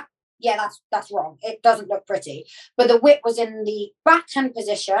like that, yeah, that's wrong. It doesn't look pretty. But the whip was in the backhand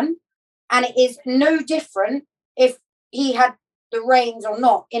position, and it is no different if he had the reins or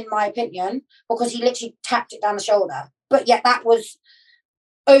not, in my opinion, because he literally tapped it down the shoulder. But yet that was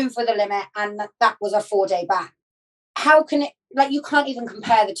over the limit, and that was a 4-day ban. How can it, like, you can't even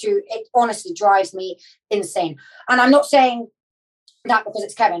compare the two. It honestly drives me insane. And I'm not saying that because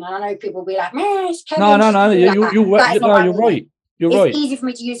it's Kevin, and I know people will be like, it's Kevin. No, you're right. It's easy for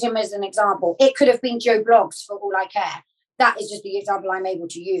me to use him as an example. It could have been Joe Bloggs for all I care. That is just the example I'm able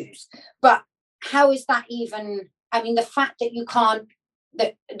to use. But how is that even, I mean, the fact that you can't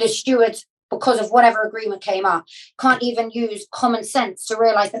the stewards, because of whatever agreement came up, can't even use common sense to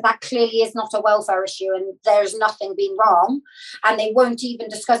realise that clearly is not a welfare issue and there's nothing been wrong, and they won't even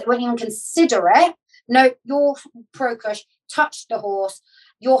discuss it, won't even consider it. No, your pro-cush touched the horse,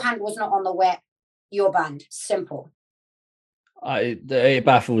 your hand was not on the whip, you're banned. Simple. It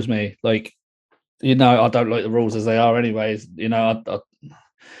baffles me. Like, I don't like the rules as they are anyways.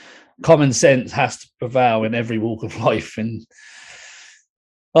 Common sense has to prevail in every walk of life, and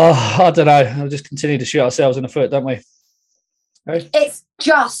I don't know. We'll just continue to shoot ourselves in the foot, don't we? Okay. It's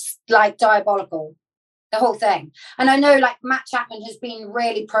just like diabolical, the whole thing. And I know like Matt Chapman has been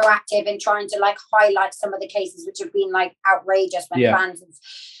really proactive in trying to like highlight some of the cases which have been like outrageous when bans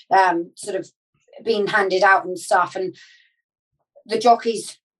have sort of been handed out and stuff. And the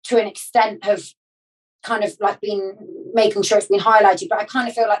jockeys, to an extent, have kind of like been making sure it's been highlighted, but I kind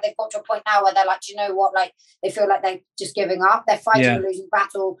of feel like they've got to a point now where they're like, do you know what, like they feel like they're just giving up, they're fighting a losing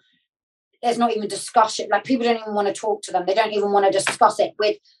battle, there's not even discussion, like people don't even want to talk to them, they don't even want to discuss it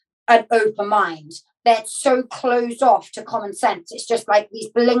with an open mind, they're so closed off to common sense. It's just like these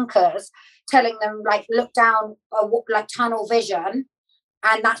blinkers telling them like look down like tunnel vision,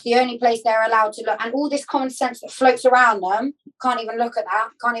 and that's the only place they're allowed to look, and all this common sense that floats around them can't even look at that,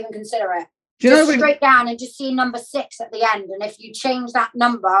 can't even consider it. Do you just straight down and just see number 6 at the end, and if you change that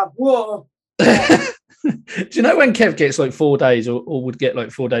number, whoa. Do you know when Kev gets like 4 days or would get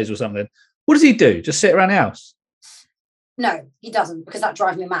like 4 days or something, what does he do? Just sit around the house? No, he doesn't, because that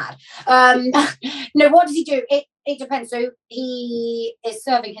drives me mad. No, what does he do? It depends. So he is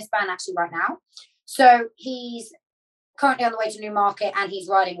serving his ban actually right now. So he's currently on the way to Newmarket and he's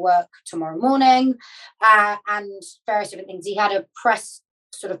riding work tomorrow morning and various different things. He had a press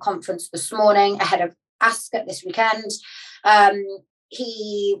sort of conference this morning ahead of Ascot this weekend.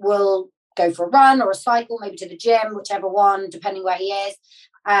 He will go for a run or a cycle, maybe to the gym, whichever one, depending where he is.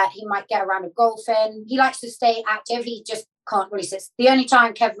 He might get a round of golfing. He likes to stay active. He just can't really sit. The only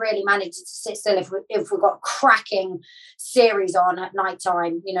time Kev really manages to sit still if we've got a cracking series on at night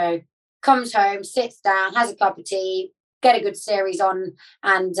time, comes home, sits down, has a cup of tea, get a good series on,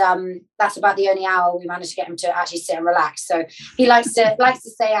 and that's about the only hour we manage to get him to actually sit and relax. So he likes to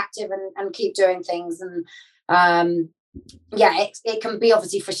stay active and keep doing things. And it can be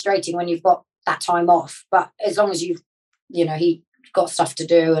obviously frustrating when you've got that time off, but as long as he got stuff to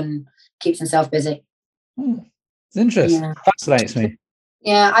do and keeps himself busy. It's interesting. Fascinates me.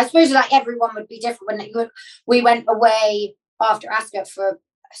 Yeah, I suppose like everyone would be different. When we went away after Ascot for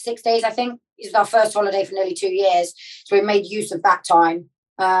 6 days, I think. It was our first holiday for nearly 2 years, so we made use of that time.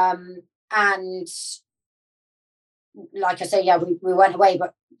 And like I say, we went away,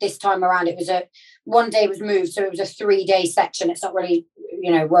 but this time around it was one day was moved, so it was a 3-day section. It's not really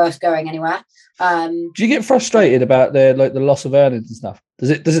worth going anywhere. Do you get frustrated about the loss of earnings and stuff?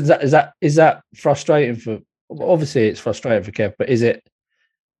 Is that frustrating for? Obviously, it's frustrating for Kev, but is it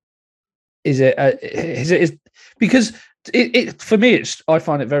because it for me, I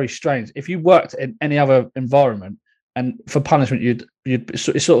find it very strange. If you worked in any other environment and for punishment, you'd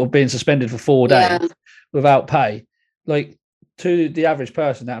sort of being suspended for 4 days without pay. Like, to the average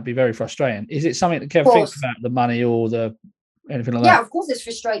person, that would be very frustrating. Is it something that Kev thinks about, the money or anything like that? Yeah, of course it's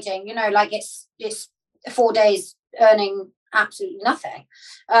frustrating. Like it's 4 days earning absolutely nothing.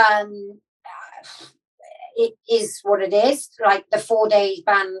 It is what it is. Like the 4-day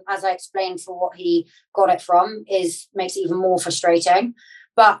ban, as I explained, for what he got it from, makes it even more frustrating.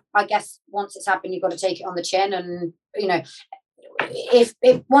 But I guess once it's happened, you've got to take it on the chin. And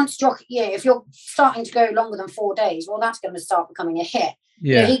if you're starting to go longer than 4 days, well, that's going to start becoming a hit.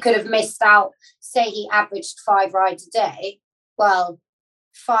 Yeah. He could have missed out. Say he averaged 5 rides a day. Well,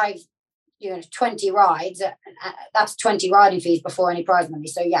 20 rides. That's 20 riding fees before any prize money.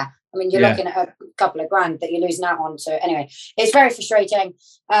 So yeah. I mean, you're looking at a couple of grand that you're losing out on. So anyway, it's very frustrating.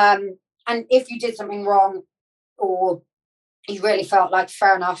 And if you did something wrong, or you really felt like,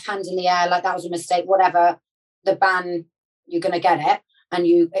 fair enough, hands in the air, like that was a mistake, whatever, the ban, you're going to get it and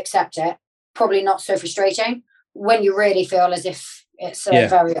you accept it. Probably not so frustrating. When you really feel as if it's a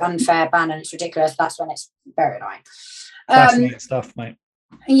very unfair ban and it's ridiculous, that's when it's very annoying. Fascinating stuff, mate.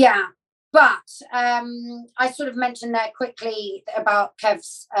 Yeah. But I sort of mentioned there quickly about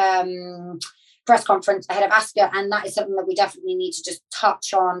Kev's press conference ahead of Ascot, and that is something that we definitely need to just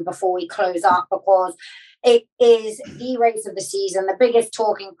touch on before we close up, because it is the race of the season, the biggest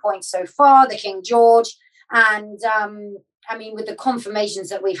talking point so far, the King George. And I mean, with the confirmations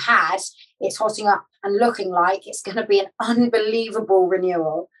that we've had, it's hotting up and looking like it's going to be an unbelievable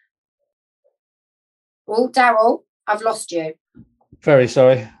renewal. Oh, Daryl, I've lost you. Very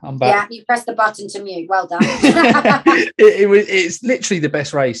sorry. I'm back. Yeah, you pressed the button to mute. Well done. It's literally the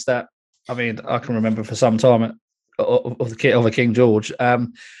best race that I can remember for some time of a King George.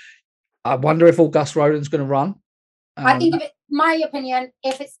 I wonder if Auguste Rodin's going to run. I think, my opinion,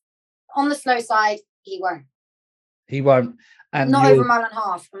 if it's on the slow side, he won't. He won't. And not over a mile and a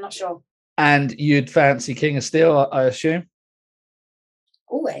half. I'm not sure. And you'd fancy King of Steel, I assume?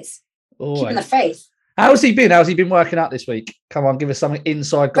 Always. Keeping the faith. How's he been? How's he been working out this week? Come on, give us something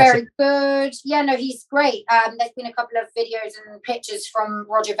inside gossip. Very good. Yeah, no, he's great. There's been a couple of videos and pictures from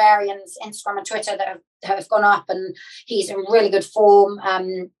Roger Varian's Instagram and Twitter that have gone up, and he's in really good form.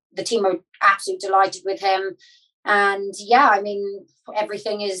 The team are absolutely delighted with him. And yeah, I mean,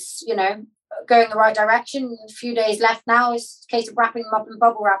 everything is, going the right direction. A few days left now. It's a case of wrapping them up in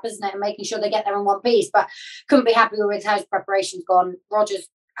bubble wrap, isn't it? And making sure they get there in one piece. But couldn't be happier with how his preparation's gone. Roger's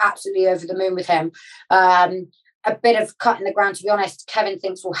absolutely over the moon with him. A bit of cutting the ground, to be honest, Kevin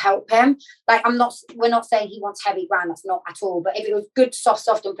thinks will help him. We're not saying he wants heavy ground, that's not at all. But if it was good,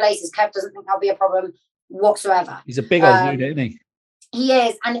 soft in places, Kev doesn't think that'll be a problem whatsoever. He's a big old unit, isn't he? He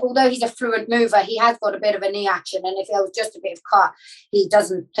is, and although he's a fluid mover, he has got a bit of a knee action, and if it was just a bit of cut, he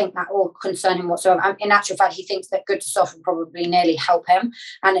doesn't think that will concern him whatsoever. In actual fact, he thinks that good to soft will probably nearly help him,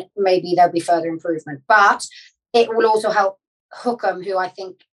 and maybe there'll be further improvement. But it will also help Hookham, who I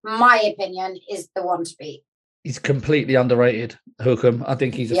think, my opinion, is the one to beat. He's completely underrated, Hookham. I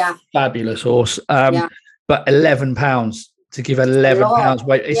think he's a fabulous horse. But £11 to give £11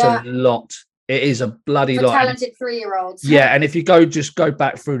 weight, it's a lot. It is a bloody lot. Talented 3-year-olds. Yeah, and if you go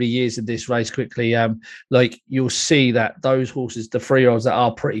back through the years of this race quickly, you'll see that those horses, the 3-year-olds that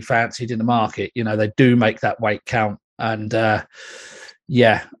are pretty fancied in the market, they do make that weight count. And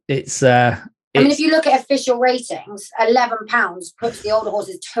it's. If you look at official ratings, £11 puts the older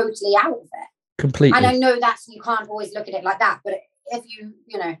horses totally out of it. Completely. And I know you can't always look at it like that, but if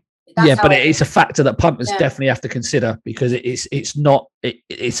it's a factor that punters definitely have to consider, because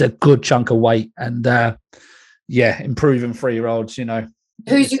it's a good chunk of weight, and improving 3-year-olds.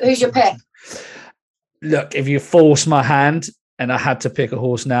 Who's your pick? Look, if you force my hand and I had to pick a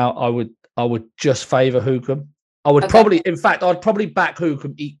horse now, I would just favour Hookham. I would I'd probably back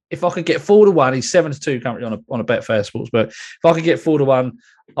Hookham if I could get 4-1. He's 7-2 currently on a Betfair Sportsbook. If I could get 4-1,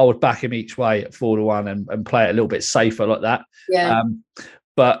 I would back him each way at 4-1 and play it a little bit safer like that. Yeah.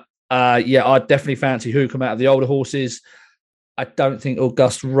 I'd definitely fancy Hookham out of the older horses. I don't think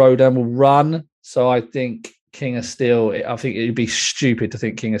Auguste Rodin will run, so I think King of Steel. I think it would be stupid to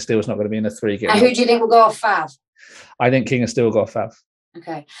think King of Steel is not going to be in the 3. And who do you think will go off Fav? I think King of Steel will go off Fav.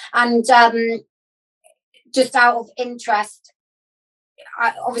 Okay, and just out of interest,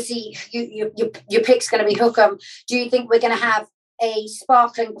 obviously your pick's going to be Hookham. Do you think we're going to have a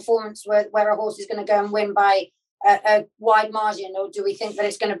sparkling performance where a horse is going to go and win by a wide margin, or do we think that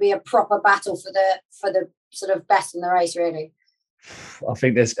it's going to be a proper battle for the sort of best in the race? Really, I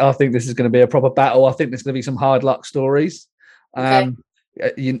think this is going to be a proper battle. I think there's going to be some hard luck stories. Okay.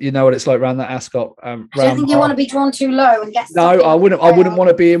 You know what it's like around that Ascot. I don't think you want to be drawn too low and get. No, I wouldn't. I wouldn't want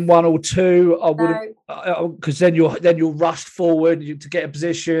to be in 1 or 2. I wouldn't, because then you're rushed forward to get a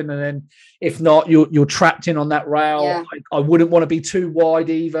position, and then if not, you're trapped in on that rail. Yeah. I wouldn't want to be too wide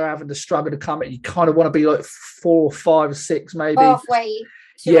either, having to struggle to come. You kind of want to be like 4, 5, 6, maybe halfway.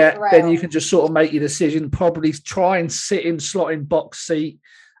 Yeah, then you can just sort of make your decision. Probably try and sit in slot in box seat,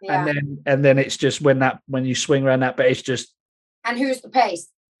 and then it's just when you swing around that, but it's just. And who's the pace?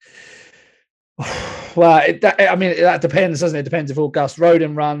 Well, that depends, doesn't it? It depends if Auguste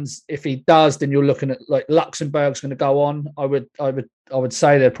Rodin runs. If he does, then you're looking at like Luxembourg's going to go on. I would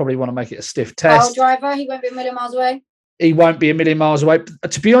say they'd probably want to make it a stiff test. Pile driver, he won't be a million miles away. He won't be a million miles away.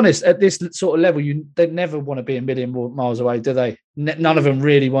 But to be honest, at this sort of level, they never want to be a million miles away, do they? None of them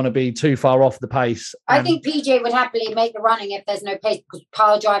really want to be too far off the pace. I think PJ would happily make the running if there's no pace, because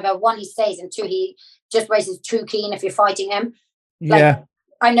pile driver, 1, he stays, and 2, he just races too keen if you're fighting him.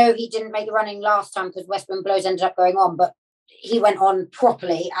 I know he didn't make the running last time because Westbourne Blows ended up going on, but he went on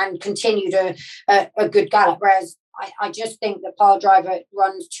properly and continued a good gallop. Whereas I just think the pile driver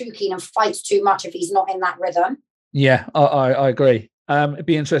runs too keen and fights too much if he's not in that rhythm. Yeah, I agree. It'd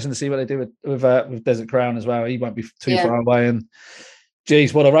be interesting to see what they do with Desert Crown as well. He won't be too far away, and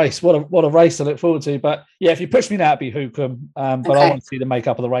geez, what a race! What a race to look forward to. But yeah, if you push me now, it'd be Hookham. But I want to see the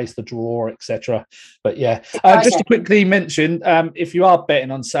makeup of the race, the draw, etc. But yeah, just to quickly mention, if you are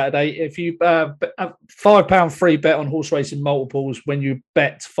betting on Saturday, if you £5 free bet on horse racing multiples when you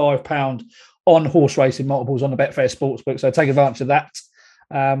bet £5 on horse racing multiples on the Betfair Sportsbook. So take advantage of that.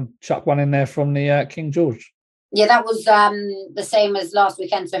 Chuck one in there from the King George. Yeah, that was the same as last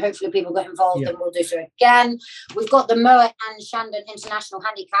weekend. So hopefully people get involved and we'll do so again. We've got the Moet and Shandon International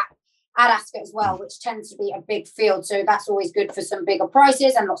Handicap at Ascot as well, which tends to be a big field. So that's always good for some bigger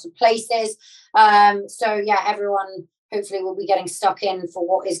prices and lots of places. So yeah, everyone hopefully will be getting stuck in for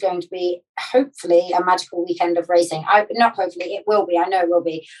what is going to be hopefully a magical weekend of racing. Not hopefully, it will be. I know it will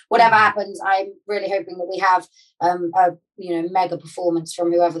be. Whatever happens, I'm really hoping that we have a mega performance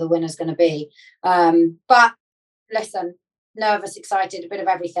from whoever the winner's going to be. But listen, nervous, excited, a bit of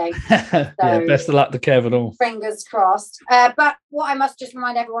everything. So, best of luck to Kevin all. Fingers crossed. But what I must just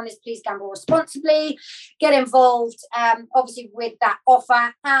remind everyone is please gamble responsibly, get involved, obviously with that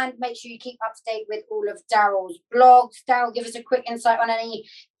offer, and make sure you keep up to date with all of Daryl's blogs. Daryl, give us a quick insight on any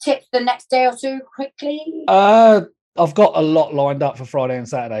tips the next day or two, quickly. I've got a lot lined up for Friday and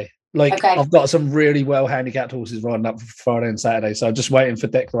Saturday. I've got some really well handicapped horses lined up for Friday and Saturday, so I'm just waiting for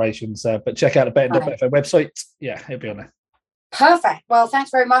declarations. But check out the betting.betfair website. Yeah, it'll be on there. Perfect. Well, thanks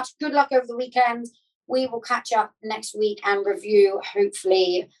very much. Good luck over the weekend. We will catch up next week and review,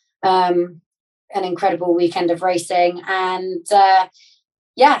 hopefully, an incredible weekend of racing. And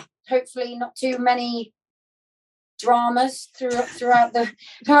hopefully not too many dramas throughout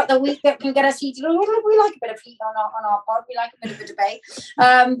the week that can get us heated. We like a bit of heat on our pod. We like a bit of a debate.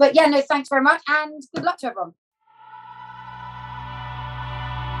 But yeah, no, thanks very much, and good luck to everyone.